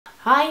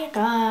Hi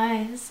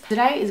guys!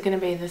 Today is going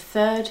to be the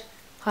third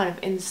kind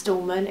of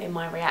installment in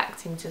my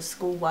reacting to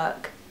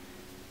schoolwork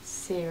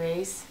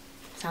series.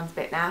 Sounds a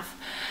bit naff.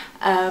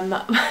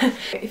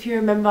 If you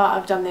remember,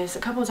 I've done this a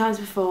couple of times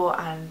before,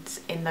 and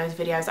in those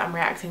videos I'm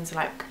reacting to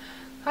like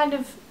kind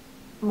of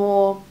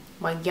more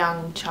my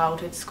young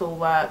childhood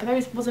schoolwork.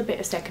 There was a bit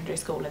of secondary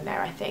school in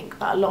there I think,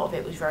 but a lot of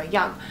it was very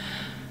young.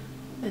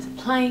 There's a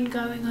plane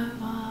going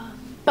over.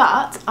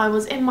 But I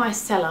was in my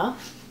cellar,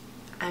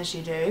 as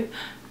you do,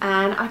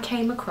 and I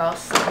came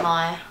across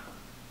my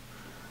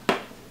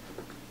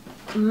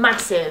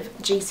massive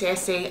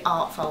GCSE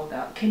art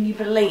folder. Can you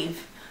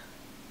believe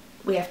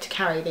we have to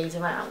carry these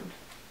around?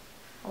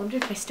 I wonder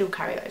if they still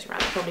carry those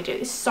around. They probably do.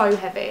 It's so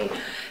heavy.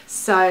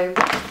 So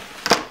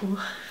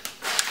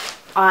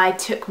I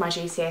took my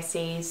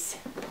GCSEs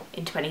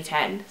in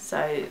 2010.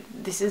 So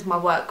this is my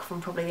work from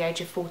probably the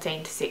age of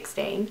 14 to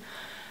 16.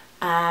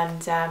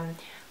 And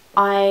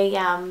I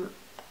am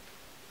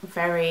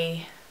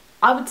very,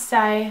 I would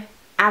say,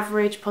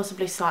 average,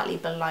 possibly slightly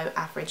below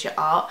average at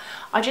art.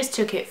 I just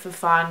took it for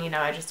fun, you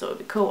know, I just thought it'd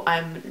be cool.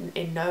 I'm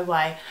in no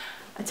way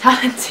a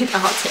talented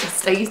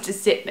artist. I used to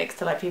sit next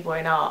to like people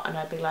in art and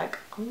I'd be like,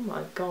 oh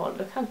my god,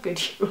 look how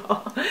good you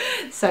are.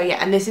 So yeah,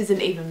 and this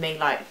isn't even me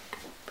like,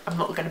 I'm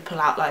not going to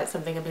pull out like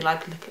something and be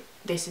like, look,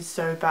 this is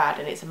so bad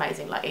and it's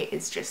amazing. Like, it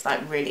is just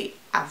like really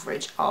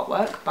average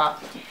artwork,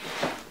 but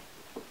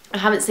I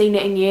haven't seen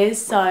it in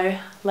years, so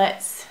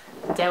let's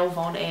delve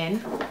on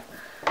in.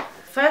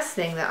 First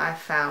thing that I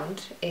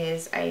found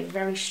is a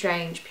very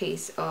strange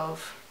piece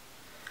of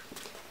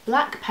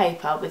black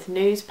paper with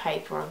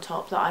newspaper on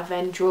top that I've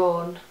then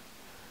drawn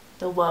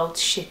the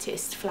world's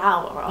shittest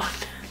flower on.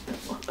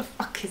 What the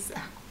fuck is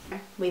that?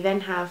 We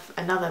then have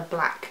another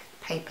black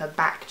paper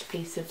backed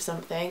piece of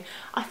something.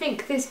 I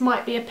think this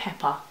might be a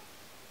pepper.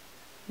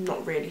 I'm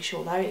not really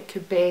sure though. It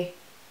could be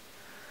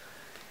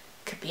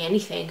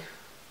anything.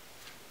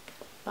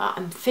 But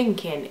I'm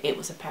thinking it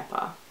was a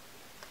pepper.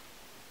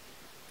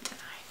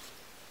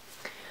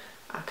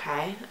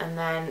 Okay, and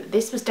then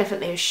this was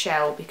definitely a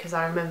shell because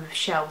I remember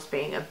shells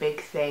being a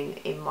big thing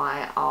in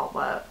my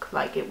artwork,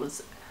 like it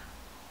was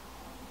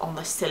on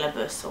the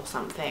syllabus or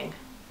something.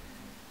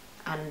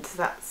 And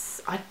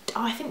that's,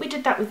 I think we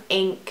did that with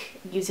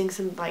ink, using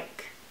some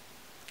like,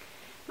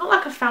 not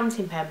like a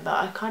fountain pen, but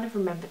I kind of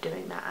remember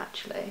doing that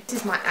actually.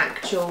 This is my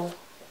actual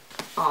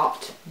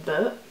art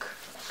book.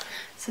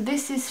 So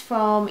this is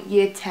from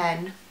year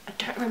 10. I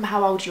don't remember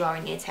how old you are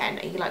in year 10.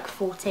 Are you like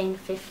 14,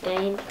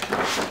 15?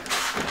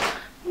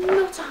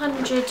 Not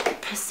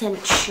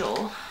 100%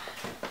 sure,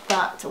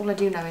 but all I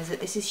do know is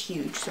that this is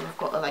huge, so I've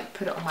got to like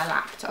put it on my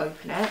lap to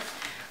open it.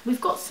 We've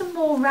got some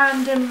more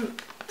random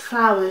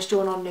flowers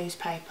drawn on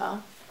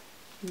newspaper.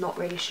 Not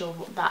really sure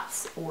what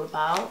that's all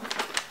about.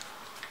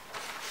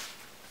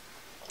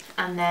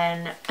 And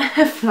then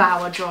a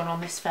flower drawn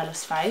on this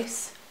fella's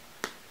face.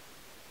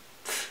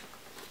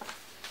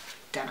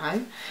 Don't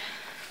know.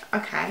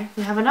 Okay,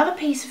 we have another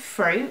piece of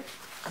fruit.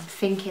 I'm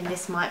thinking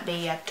this might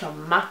be a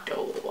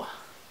tomato.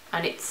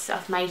 And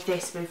I've made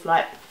this with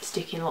like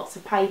sticking lots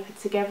of paper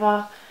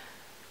together.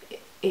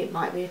 It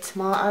might be a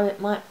tomato, it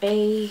might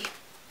be,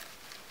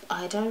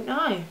 I don't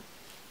know.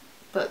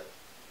 But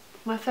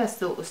my first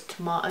thought was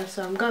tomato,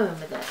 so I'm going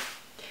with it.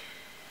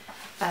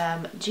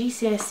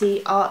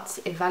 GCSE Arts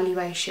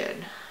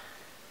Evaluation.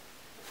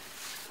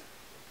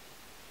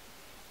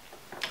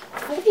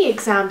 For the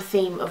exam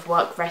theme of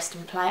work, rest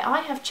and play, I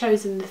have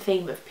chosen the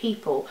theme of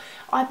people.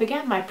 I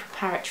began my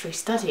preparatory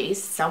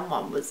studies,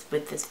 someone was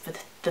with this for the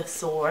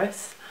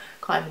thesaurus,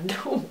 can't even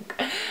talk.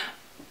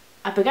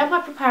 I began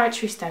my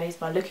preparatory studies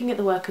by looking at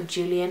the work of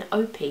Julian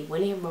Opie,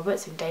 William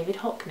Roberts and David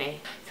Hockney.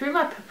 Through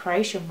my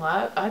preparation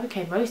work, I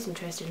became most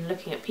interested in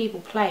looking at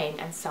people playing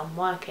and some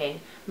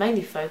working,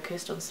 mainly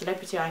focused on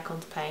celebrity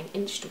icons playing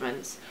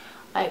instruments.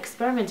 I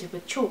experimented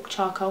with chalk,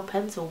 charcoal,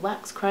 pencil,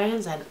 wax,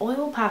 crayons and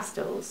oil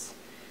pastels.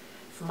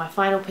 For my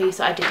final piece,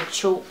 I did a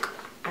chalk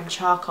and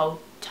charcoal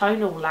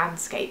tonal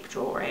landscape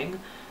drawing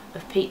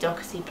of Pete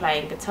Doherty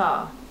playing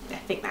guitar. I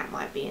think that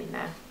might be in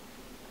there.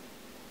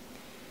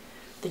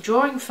 The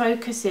drawing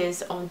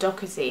focuses on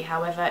Doherty,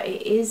 however,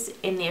 it is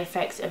in the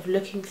effect of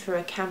looking through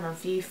a camera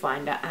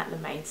viewfinder at the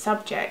main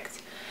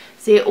subject.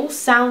 See, it all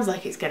sounds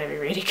like it's going to be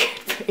really good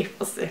for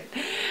people soon.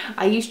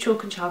 I use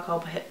chalk and charcoal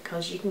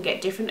because you can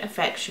get different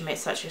effects from it,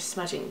 such as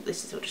smudging.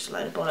 This is all just a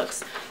load of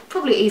bollocks.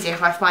 Probably easier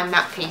if I find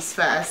that piece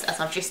first, as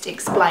I've just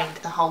explained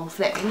the whole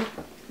thing.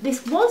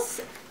 This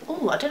was,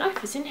 oh, I don't know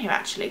if it's in here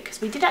actually,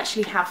 because we did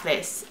actually have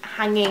this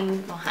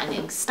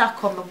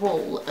stuck on the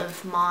wall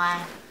of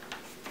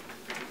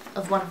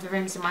one of the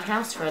rooms in my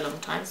house for a long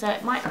time, so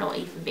it might not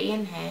even be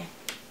in here.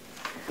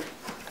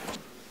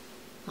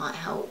 Might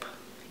help,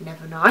 you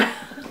never know.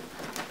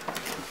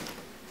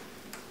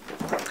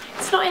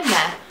 It's not in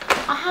there.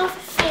 I have a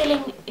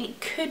feeling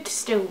it could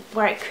still,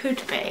 where it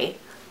could be.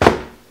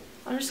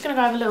 I'm just going to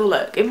go have a little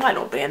look. It might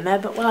not be in there,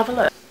 but we'll have a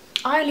look.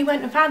 I only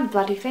went and found the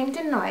bloody thing,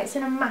 didn't I? It's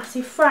in a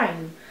massive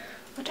frame.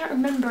 I don't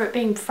remember it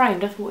being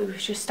framed. I thought it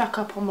was just stuck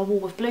up on the wall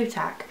with blue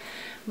tack.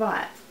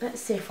 Right,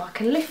 let's see if I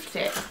can lift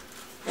it.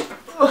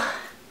 Ugh.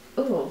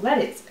 Oh, that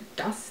is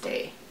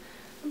dusty.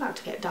 I'm about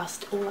to get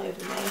dust all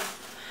over me.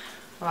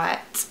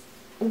 Right.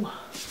 Ooh.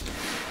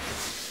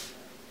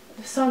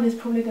 The sun is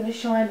probably going to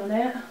shine on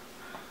it.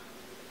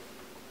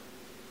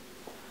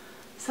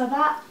 So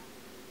that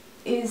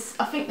is,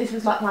 I think this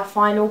was like my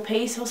final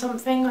piece or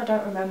something, I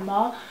don't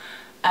remember.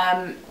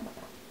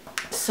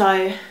 So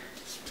I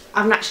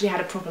haven't actually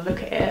had a proper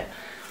look at it.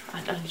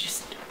 I only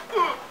just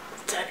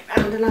turn it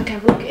around and I can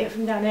have a look at it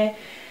from down here.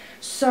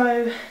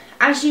 So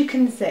as you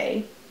can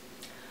see,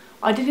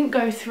 I didn't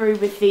go through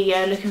with the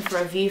looking for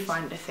a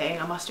viewfinder thing.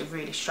 I must have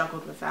really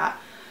struggled with that,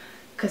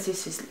 because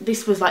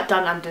this was like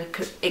done under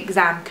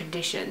exam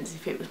conditions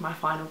if it was my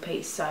final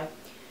piece. So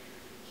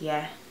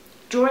yeah,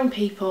 drawing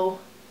people,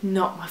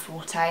 not my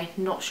forte.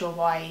 Not sure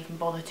why I even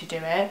bothered to do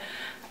it,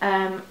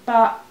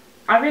 but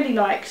I really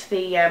liked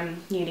the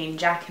Union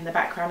Jack in the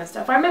background and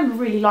stuff. I remember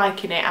really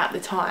liking it at the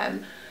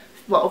time.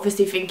 Well,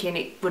 obviously thinking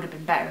it would have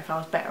been better if I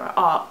was better at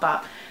art,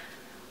 but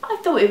I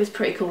thought it was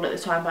pretty cool at the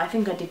time. But I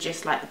think I did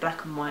just like the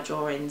black and white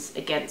drawings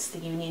against the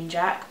Union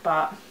Jack.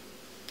 But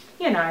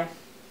you know,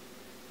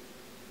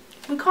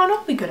 we can't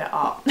all be good at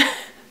art.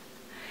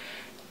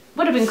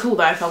 Would have been cool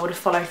though if I would have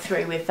followed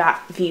through with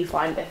that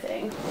viewfinder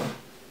thing,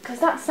 because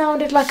that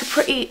sounded like a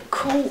pretty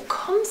cool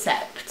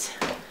concept.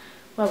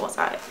 Where was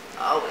I?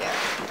 Oh yeah.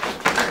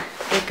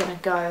 We're gonna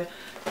go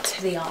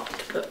to the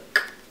art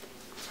book.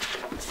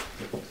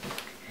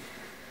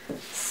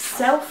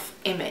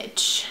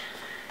 Self-image.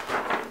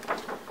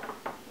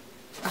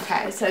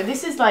 Okay, so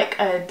this is like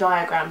a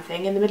diagram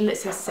thing. In the middle it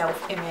says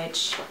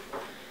self-image,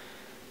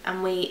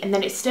 and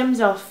then it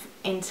stems off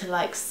into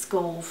like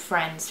school,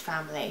 friends,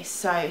 family.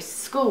 So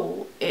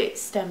school, it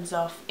stems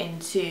off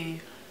into,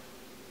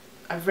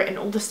 I've written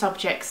all the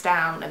subjects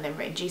down and then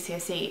written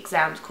GCSE,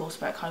 exams,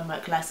 coursework,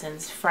 homework,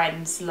 lessons,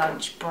 friends,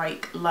 lunch,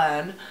 break,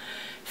 learn.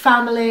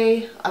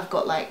 Family, I've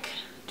got like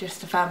just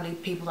the family,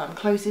 people that I'm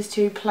closest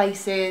to,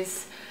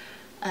 places.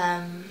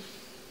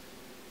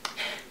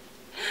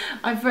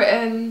 I've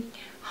written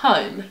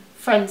home,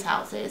 friends'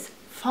 houses,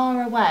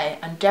 far away,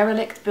 and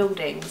derelict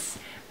buildings.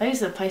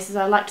 Those are the places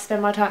I like to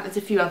spend my time. There's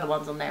a few other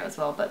ones on there as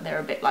well, but they're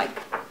a bit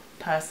like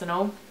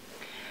personal.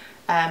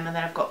 And then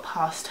I've got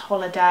past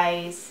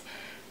holidays,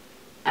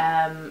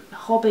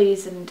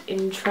 hobbies and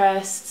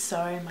interests.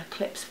 Sorry, my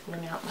clip's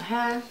falling out my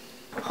hair.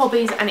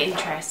 Hobbies and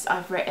interests.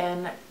 I've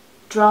written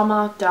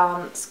drama,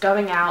 dance,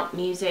 going out,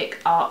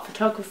 music, art,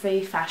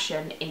 photography,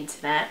 fashion,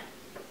 internet.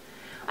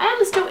 I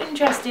am still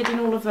interested in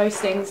all of those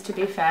things, to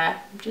be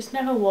fair. Just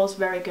never was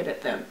very good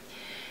at them.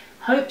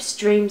 Hopes,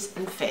 dreams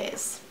and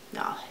fears.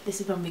 Oh, this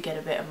is when we get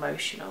a bit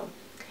emotional.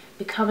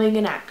 Becoming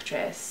an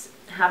actress,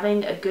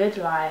 having a good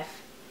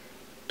life,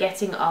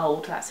 getting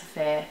old, that's a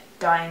fear.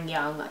 Dying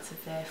young, that's a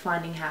fear.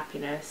 Finding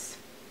happiness.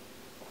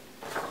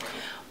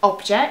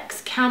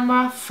 Objects,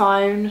 camera,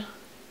 phone,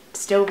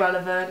 still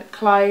relevant.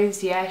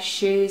 Clothes, yes.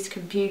 Shoes,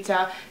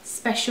 computer.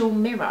 Special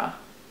mirror.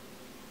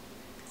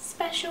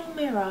 Special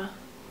mirror.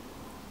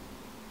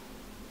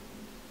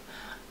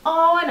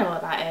 Oh, I know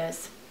what that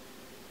is.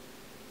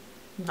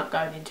 I'm not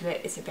going into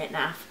it, it's a bit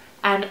naff.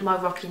 And my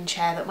rocking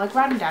chair that my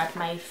granddad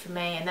made for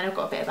me. And then I've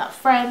got a bit about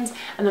friends.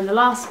 And then the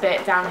last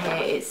bit down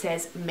here, it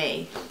says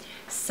me.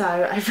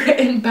 So I've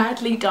written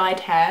badly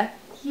dyed hair.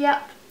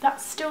 Yep,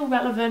 that's still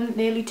relevant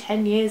nearly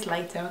 10 years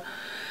later.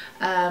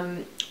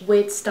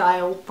 Weird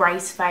style,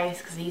 brace face,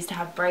 because I used to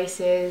have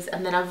braces.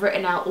 And then I've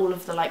written out all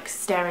of the like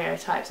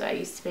stereotypes that I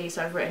used to be.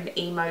 So I've written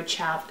emo,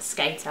 chav,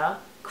 skater,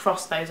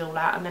 crossed those all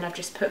out. And then I've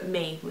just put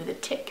me with a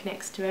tick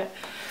next to it.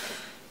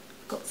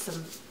 Got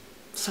some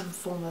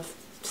form of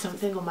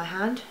something on my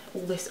hand.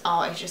 All this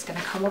art is just going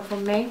to come off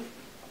on me.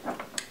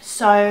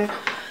 So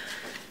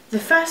the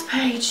first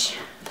page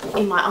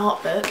in my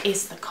art book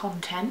is the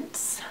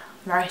contents,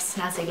 very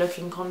snazzy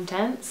looking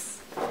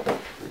contents,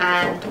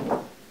 and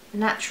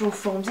natural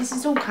forms. This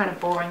is all kind of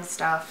boring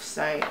stuff,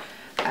 so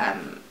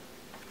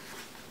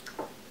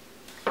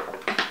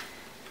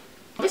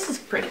this is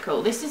pretty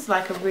cool. This is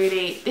like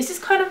this is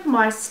kind of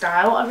my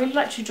style. I really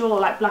like to draw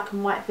like black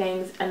and white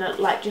things and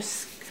like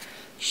just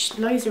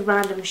loads of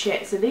random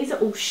shit. So these are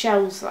all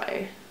shells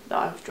though that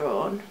I've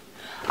drawn.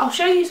 I'll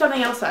show you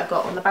something else that I've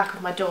got on the back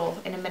of my door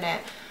in a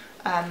minute,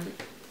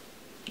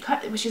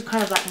 which is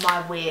kind of like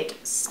my weird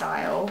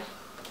style.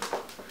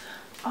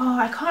 Oh,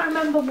 I can't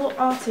remember what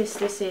artist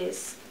this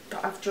is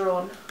that I've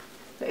drawn.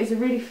 That is a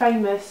really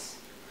famous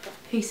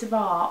piece of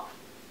art,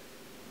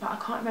 but I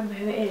can't remember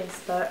who it is.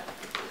 But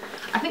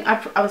I think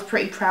I was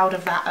pretty proud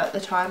of that at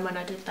the time when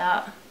I did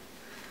that.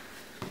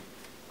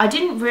 I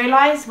didn't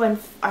realise when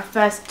I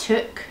first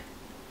took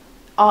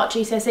art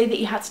GCSE that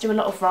you had to do a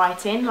lot of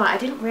writing. Like, I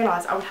didn't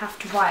realise I would have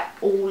to write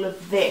all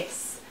of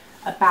this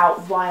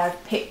about why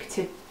I've picked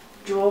to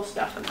draw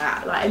stuff and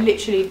that. Like, I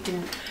literally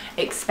didn't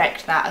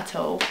expect that at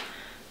all,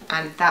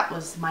 and that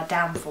was my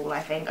downfall.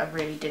 I think I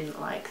really didn't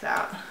like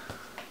that.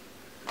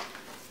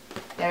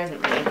 There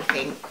isn't really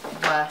anything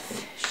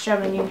worth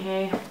showing you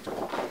here.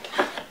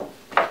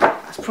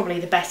 That's probably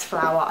the best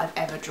flower I've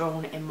ever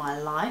drawn in my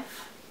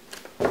life.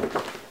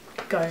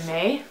 Go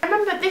me. I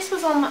remember this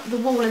was on the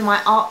wall in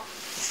my art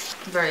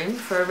room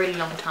for a really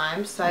long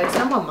time, so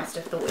someone must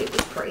have thought it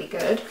was pretty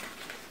good.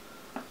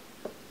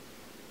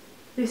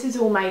 This is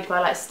all made by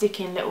like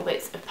sticking little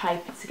bits of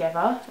paper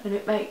together and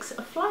it makes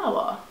a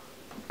flower.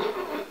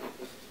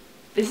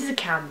 This is a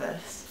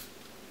canvas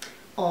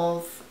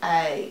of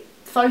a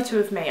photo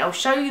of me. I'll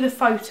show you the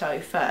photo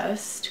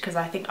first because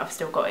I think I've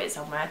still got it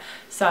somewhere.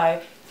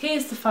 So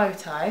here's the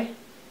photo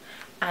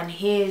and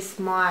here's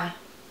my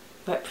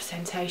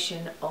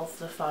representation of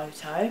the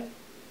photo.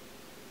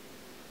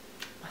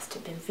 Must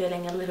have been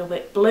feeling a little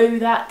bit blue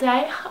that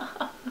day.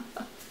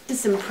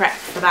 This is some prep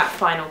for that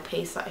final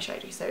piece that I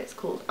showed you. So it's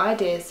called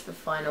Ideas for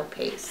Final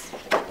Piece.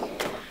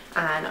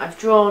 And I've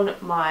drawn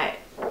my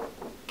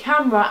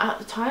camera at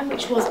the time,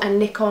 which was a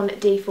Nikon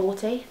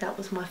D40. That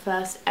was my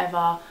first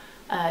ever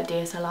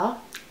DSLR.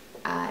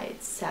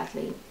 It's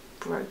sadly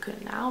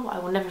broken now. I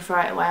will never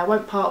throw it away. I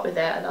won't part with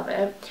it. I love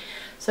it.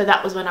 So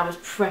that was when I was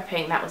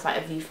prepping. That was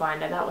like a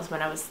viewfinder. That was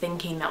when I was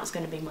thinking that was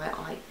going to be my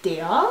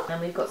idea. And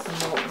we've got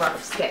some more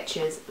rough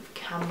sketches of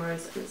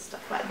cameras and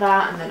stuff like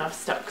that. And then I've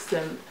stuck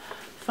some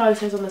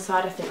photos on the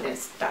side. I think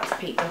that's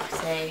Pete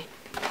Doherty.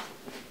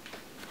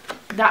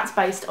 That's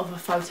based off a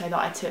photo that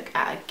I took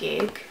at a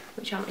gig,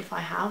 which if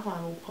I have,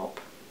 I will pop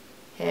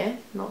here.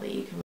 Not that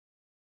you can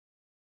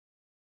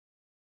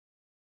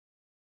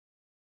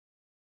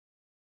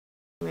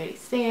really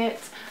see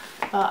it,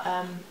 but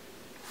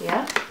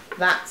yeah,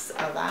 that's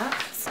that.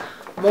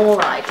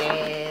 More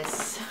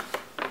ideas.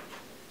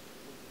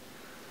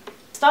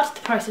 Started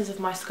the process of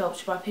my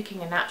sculpture by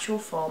picking a natural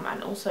form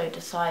and also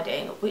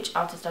deciding which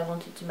artist I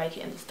wanted to make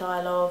it in the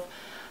style of.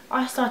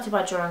 I started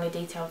by drawing a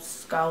detailed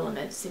skull and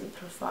then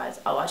simplified.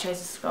 Oh, I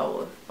chose a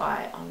skull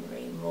by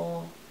Henry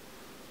Moore.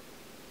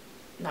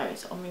 No,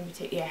 it's Henri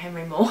Matisse. Yeah,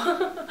 Henry Moore.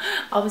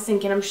 I was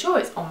thinking, I'm sure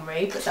it's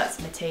Henri, but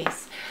that's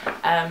Matisse.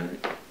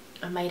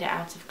 I made it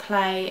out of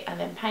clay and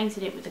then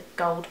painted it with a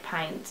gold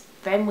paint.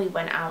 Then we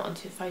went out and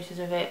took photos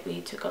of it.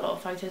 We took a lot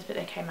of photos, but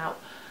they came out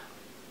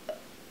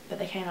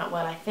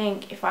well, I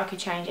think. If I could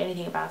change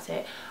anything about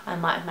it, I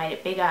might have made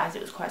it bigger as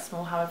it was quite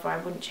small. However, I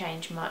wouldn't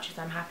change much as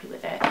I'm happy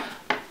with it.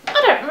 I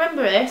don't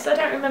remember this. I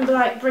don't remember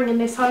like bringing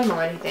this home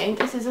or anything.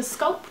 This is a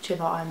sculpture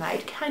that I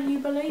made. Can you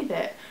believe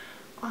it?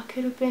 I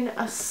could have been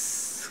a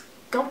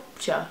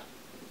sculpture.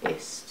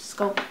 It's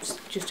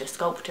just a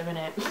sculpture,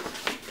 innit?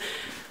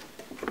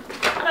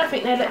 I don't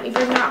think they let me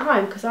bring that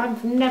home because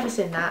I've never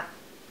seen that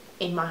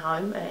in my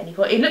home at any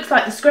point. It looks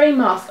like the Scream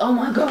Mask. Oh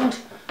my god.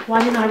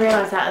 Why didn't I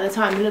realise that at the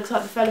time? It looks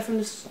like the fella from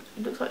the...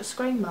 It looks like the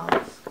Scream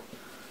Mask.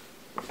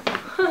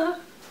 A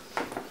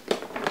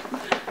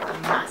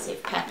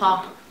massive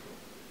pepper.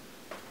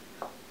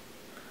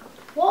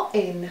 What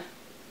in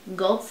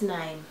God's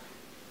name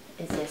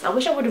is this? I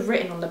wish I would have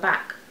written on the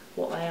back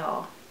what they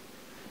are.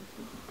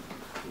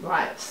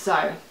 Right,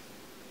 so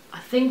I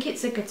think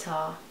it's a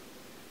guitar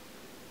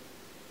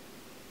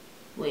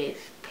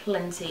with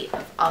plenty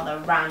of other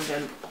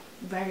random,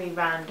 very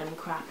random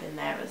crap in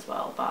there as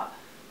well, but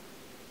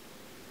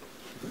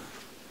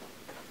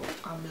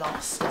I'm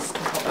lost as to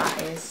what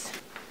that is.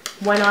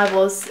 When I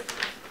was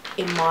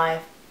in my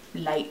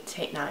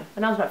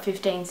when I was about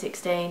 15,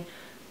 16,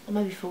 or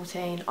maybe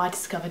 14, I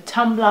discovered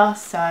Tumblr,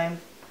 so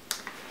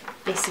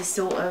this is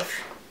sort of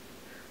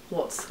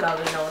what's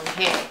going on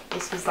here.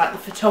 This was like the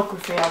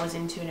photography I was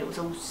into and it was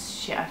all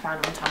shit I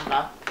found on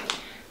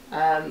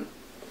Tumblr.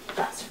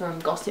 That's from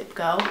Gossip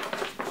Girl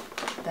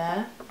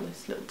there,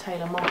 with little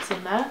Taylor mods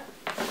in there.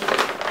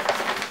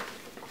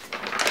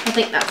 I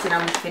think that's an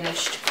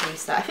unfinished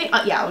piece that I think,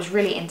 yeah, I was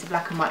really into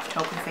black and white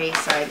photography,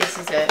 so this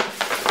is a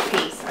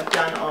piece I've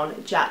done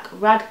on Jack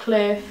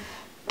Radcliffe.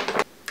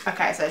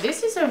 Okay, so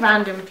this is a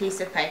random piece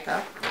of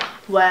paper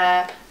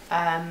where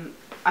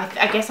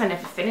I guess I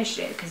never finished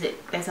it because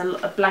there's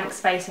a blank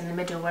space in the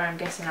middle where I'm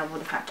guessing I would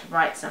have had to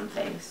write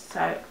something.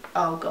 So,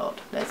 oh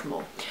god, there's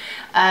more.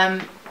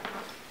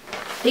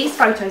 These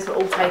photos were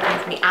all taken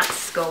of me at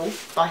school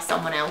by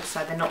someone else,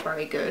 so they're not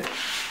very good.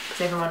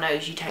 Because everyone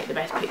knows you take the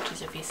best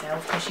pictures of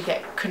yourself because you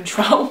get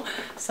control.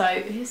 So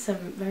here's some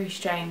very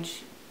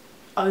strange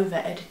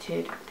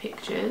over-edited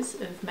pictures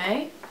of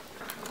me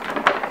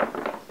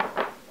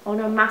on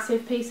a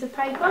massive piece of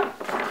paper.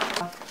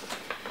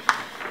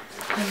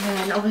 And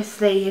then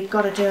obviously you've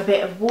got to do a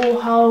bit of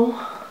Warhol,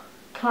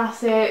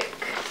 classic.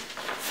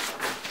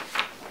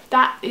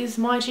 That is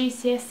my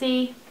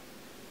GCSE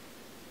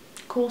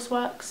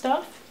coursework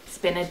stuff. It's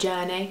been a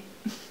journey.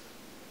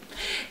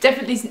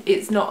 Definitely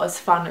it's not as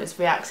fun as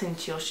reacting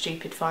to your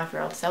stupid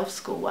 5-year-old self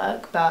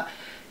schoolwork, but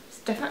it's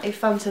definitely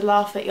fun to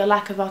laugh at your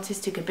lack of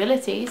artistic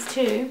abilities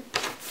too.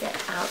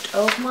 Get out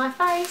of my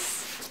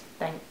face.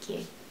 Thank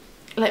you.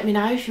 Let me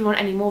know if you want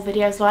any more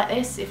videos like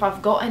this, if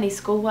I've got any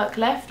schoolwork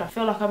left. I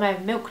feel like I may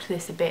have milked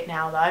this a bit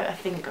now though. I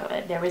think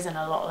there isn't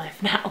a lot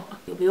left now.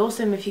 It would be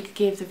awesome if you could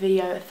give the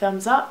video a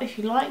thumbs up if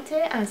you liked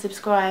it and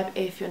subscribe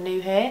if you're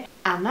new here.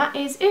 And that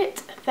is it.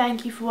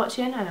 Thank you for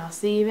watching and I'll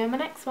see you in my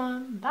next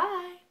one.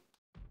 Bye!